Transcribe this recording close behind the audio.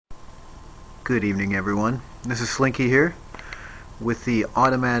Good evening, everyone. This is Slinky here with the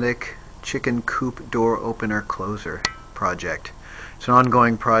automatic chicken coop door opener closer project. It's an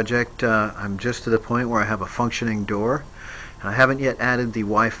ongoing project. I'm just to the point where I have a functioning door. I haven't yet added the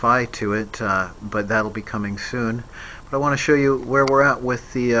Wi-Fi to it, but that'll be coming soon. But I want to show you where we're at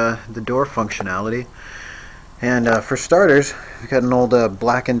with the door functionality. And for starters, we've got an old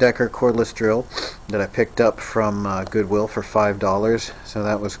Black & Decker cordless drill that I picked up from Goodwill for $5. So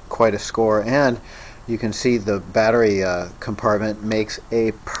that was quite a score. And you can see the battery compartment makes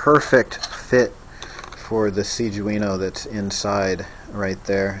a perfect fit for the Arduino that's inside right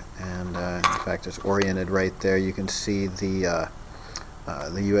there. And in fact, it's oriented right there. You can see the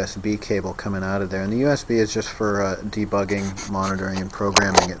USB cable coming out of there. And the USB is just for debugging, monitoring, and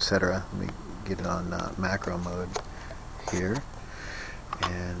programming, etc. Let me get it on macro mode here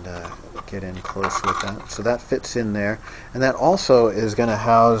and get in close with that. So that fits in there, and that also is going to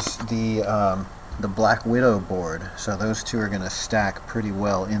house the Black Widow board. So those two are going to stack pretty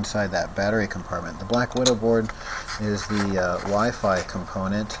well inside that battery compartment. The Black Widow board is the Wi-Fi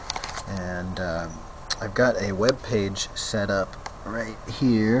component, and I've got a web page set up right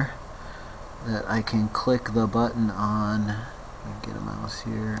here that I can click the button on. Get a mouse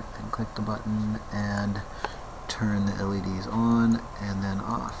here and click the button and turn the LEDs on and then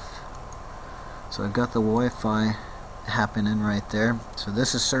off. So I've got the Wi-Fi happening right there. So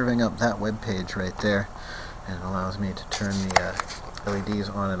this is serving up that web page right there, and it allows me to turn the LEDs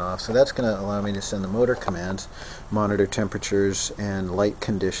on and off. So that's going to allow me to send the motor commands, monitor temperatures and light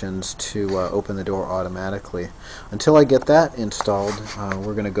conditions to open the door automatically. Until I get that installed,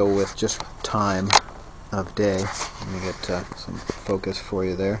 we're going to go with just time of day. Let me get some focus for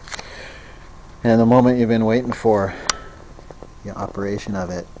you there. And the moment you've been waiting for, the operation of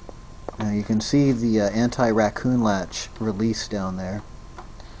it. Now you can see the anti-raccoon latch release down there.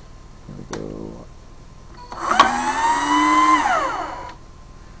 Here we go.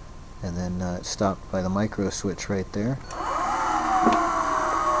 And then it's stopped by the micro switch right there.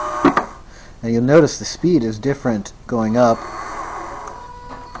 Now you'll notice the speed is different going up.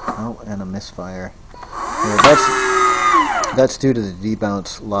 Oh, and a misfire. Yeah, that's due to the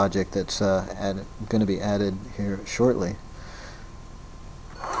debounce logic that's going to be added here shortly.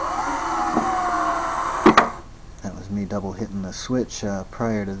 That was me double hitting the switch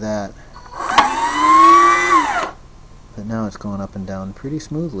prior to that. But now it's going up and down pretty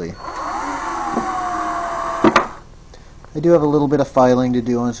smoothly. I do have a little bit of filing to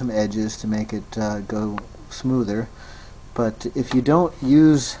do on some edges to make it go smoother. But if you don't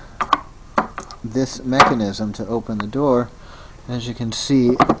use this mechanism to open the door, as you can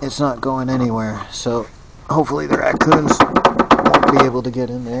see, it's not going anywhere. So hopefully the raccoons won't be able to get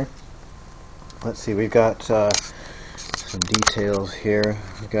in there. Let's see, we've got some details here.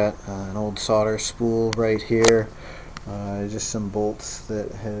 We've got an old solder spool right here. Just some bolts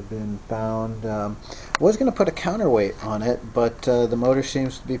that had been found. I was going to put a counterweight on it, but the motor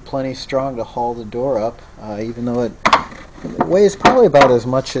seems to be plenty strong to haul the door up, even though it weighs probably about as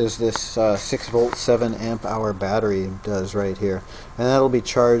much as this 6-volt 7-amp-hour battery does right here. And that'll be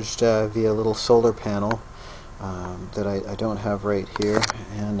charged via a little solar panel that I don't have right here.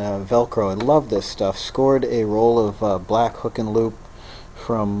 And Velcro, I love this stuff. Scored a roll of black hook and loop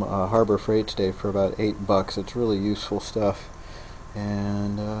from Harbor Freight today for about $8. It's really useful stuff.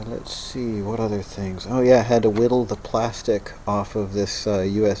 And let's see, what other things? Oh yeah, I had to whittle the plastic off of this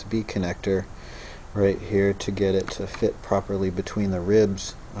USB connector right here to get it to fit properly between the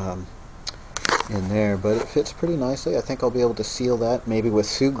ribs in there, but it fits pretty nicely. I think I'll be able to seal that maybe with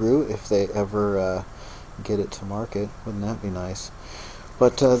Sugru if they ever get it to market. Wouldn't that be nice?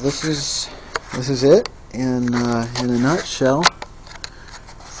 But this is it in a nutshell.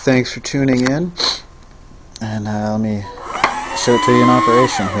 Thanks for tuning in, and let me show it to you in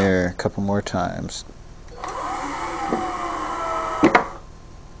operation here a couple more times.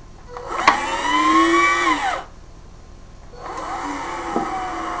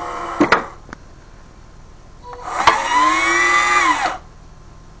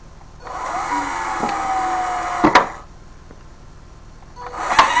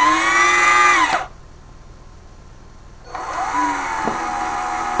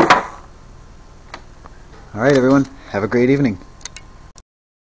 All right, everyone, have a great evening.